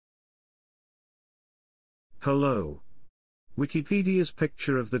Hello. Wikipedia's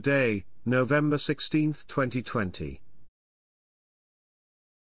picture of the day, November 16, 2020.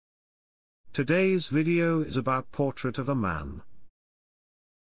 Today's video is about Portrait of a Man.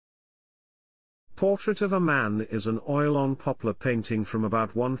 Portrait of a Man is an oil-on-poplar painting from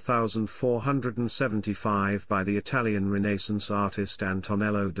about 1475 by the Italian Renaissance artist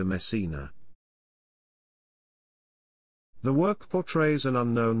Antonello da Messina. The work portrays an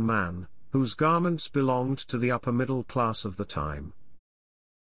unknown man, whose garments belonged to the upper middle class of the time.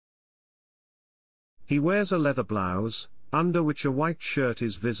 He wears a leather blouse, under which a white shirt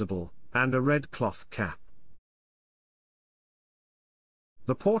is visible, and a red cloth cap.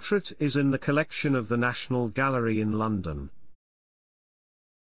 The portrait is in the collection of the National Gallery in London.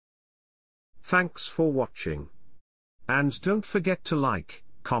 Thanks for watching. And don't forget to like,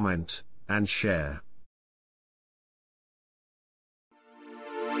 comment, and share.